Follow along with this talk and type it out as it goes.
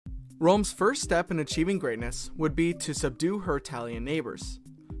Rome's first step in achieving greatness would be to subdue her Italian neighbors.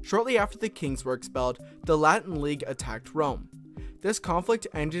 Shortly after the kings were expelled, the Latin League attacked Rome. This conflict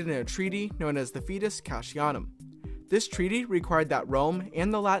ended in a treaty known as the Fides Cassianum. This treaty required that Rome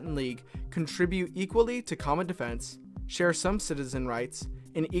and the Latin League contribute equally to common defense, share some citizen rights,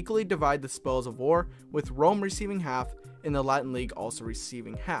 and equally divide the spoils of war, with Rome receiving half and the Latin League also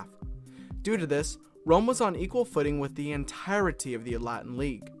receiving half. Due to this, Rome was on equal footing with the entirety of the Latin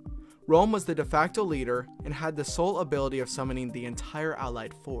League. Rome was the de facto leader and had the sole ability of summoning the entire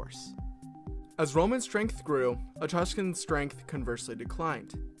allied force. As Roman strength grew, Etruscan strength conversely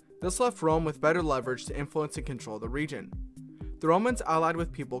declined. This left Rome with better leverage to influence and control the region. The Romans allied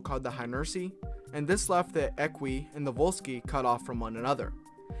with people called the Hynursi, and this left the Equi and the Volsci cut off from one another.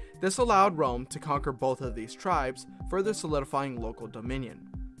 This allowed Rome to conquer both of these tribes, further solidifying local dominion.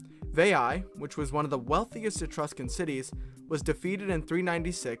 Veii, which was one of the wealthiest Etruscan cities, was defeated in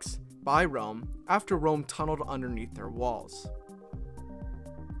 396 by Rome after Rome tunneled underneath their walls.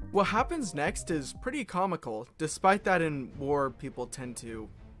 What happens next is pretty comical, despite that in war people tend to,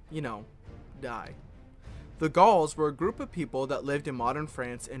 die. The Gauls were a group of people that lived in modern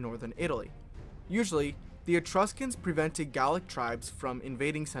France and northern Italy. Usually, the Etruscans prevented Gallic tribes from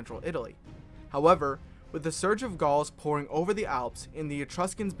invading central Italy. However, with the surge of Gauls pouring over the Alps and the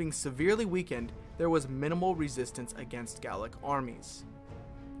Etruscans being severely weakened, there was minimal resistance against Gallic armies.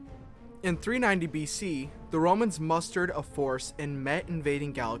 In 390 BC, the Romans mustered a force and met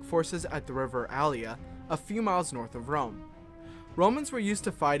invading Gallic forces at the river Allia, a few miles north of Rome. Romans were used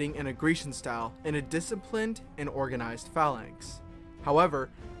to fighting in a Grecian style in a disciplined and organized phalanx. However,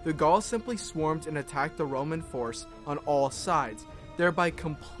 the Gauls simply swarmed and attacked the Roman force on all sides, thereby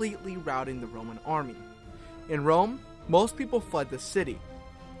completely routing the Roman army. In Rome, most people fled the city.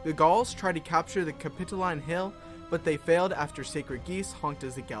 The Gauls tried to capture the Capitoline Hill, but they failed after sacred geese honked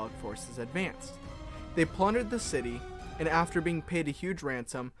as the Gallic forces advanced. They plundered the city, and after being paid a huge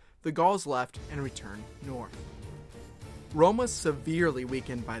ransom, the Gauls left and returned north. Rome was severely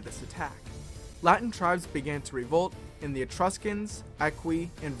weakened by this attack. Latin tribes began to revolt, and the Etruscans, Equi,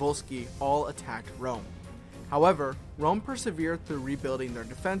 and Volsci all attacked Rome. However, Rome persevered through rebuilding their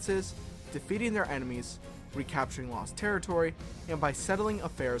defenses, defeating their enemies, recapturing lost territory, and by settling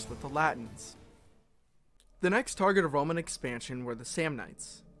affairs with the Latins. The next target of Roman expansion were the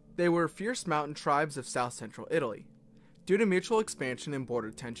Samnites. They were fierce mountain tribes of south-central Italy. Due to mutual expansion and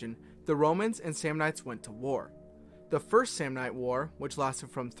border tension, the Romans and Samnites went to war. The First Samnite War, which lasted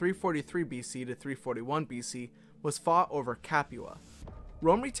from 343 BC to 341 BC, was fought over Capua.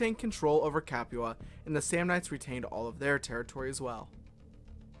 Rome retained control over Capua, and the Samnites retained all of their territory as well.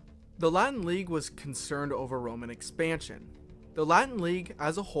 The Latin League was concerned over Roman expansion. The Latin League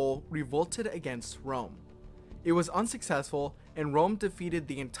as a whole revolted against Rome. It was unsuccessful, and Rome defeated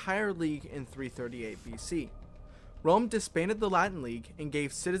the entire league in 338 BC. Rome disbanded the Latin League and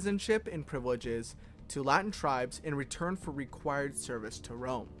gave citizenship and privileges to Latin tribes in return for required service to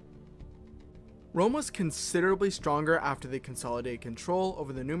Rome. Rome was considerably stronger after they consolidated control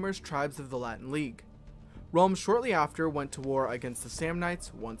over the numerous tribes of the Latin League. Rome shortly after went to war against the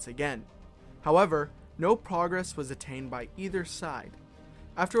Samnites once again. However, no progress was attained by either side.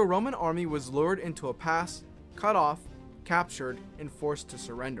 After a Roman army was lured into a pass, cut off, captured, and forced to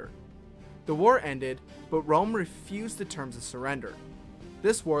surrender. The war ended, but Rome refused the terms of surrender.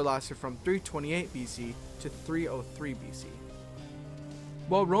 This war lasted from 328 BC to 303 BC.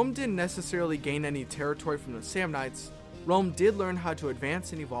 While Rome didn't necessarily gain any territory from the Samnites, Rome did learn how to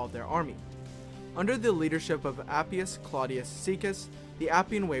advance and evolve their army. Under the leadership of Appius Claudius Caecus, the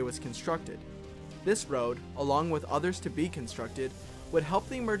Appian Way was constructed. This road, along with others to be constructed, would help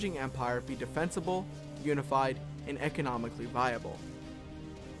the emerging empire be defensible, unified, and economically viable.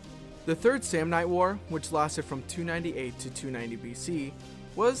 The Third Samnite War, which lasted from 298 to 290 BC,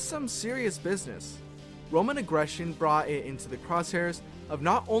 was some serious business. Roman aggression brought it into the crosshairs of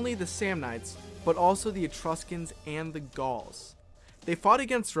not only the Samnites, but also the Etruscans and the Gauls. They fought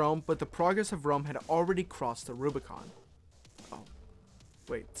against Rome, but the progress of Rome had already crossed the Rubicon. Oh,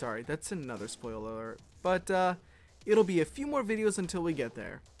 wait, sorry, that's another spoiler alert. But it'll be a few more videos until we get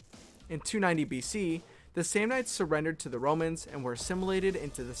there. In 290 BC, the Samnites surrendered to the Romans and were assimilated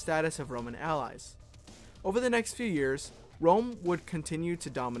into the status of Roman allies. Over the next few years, Rome would continue to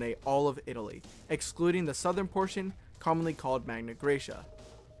dominate all of Italy, excluding the southern portion, commonly called Magna Graecia.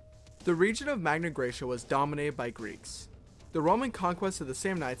 The region of Magna Graecia was dominated by Greeks. The Roman conquest of the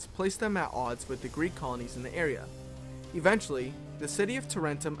Samnites placed them at odds with the Greek colonies in the area. Eventually, the city of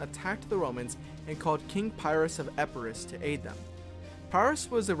Tarentum attacked the Romans and called King Pyrrhus of Epirus to aid them.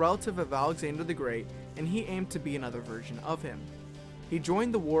 Pyrrhus was a relative of Alexander the Great, and he aimed to be another version of him. he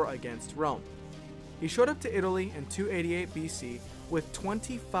joined the war against Rome. He showed up to Italy in 288 BC with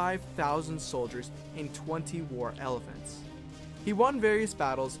 25,000 soldiers and 20 war elephants. He won various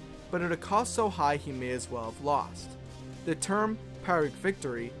battles, but at a cost so high he may as well have lost. The term Pyrrhic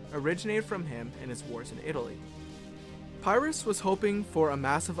victory originated from him and his wars in Italy. Pyrrhus was hoping for a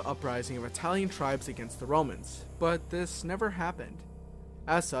massive uprising of Italian tribes against the Romans, but this never happened.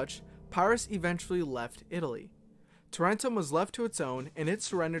 As such, Pyrrhus eventually left Italy. Tarentum was left to its own, and it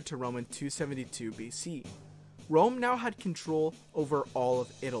surrendered to Rome in 272 BC. Rome now had control over all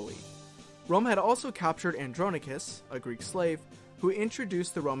of Italy. Rome had also captured Andronicus, a Greek slave, who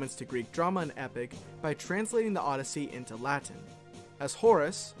introduced the Romans to Greek drama and epic by translating the Odyssey into Latin. As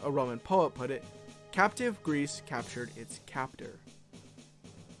Horace, a Roman poet, put it, captive Greece captured its captor.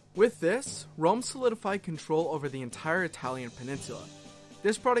 With this, Rome solidified control over the entire Italian peninsula.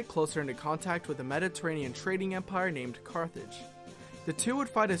 This brought it closer into contact with a Mediterranean trading empire named Carthage. The two would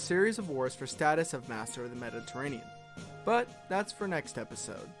fight a series of wars for status of master of the Mediterranean. But that's for next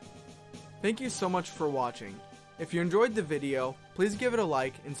episode. Thank you so much for watching. If you enjoyed the video, please give it a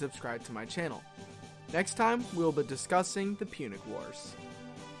like and subscribe to my channel. Next time, we will be discussing the Punic Wars.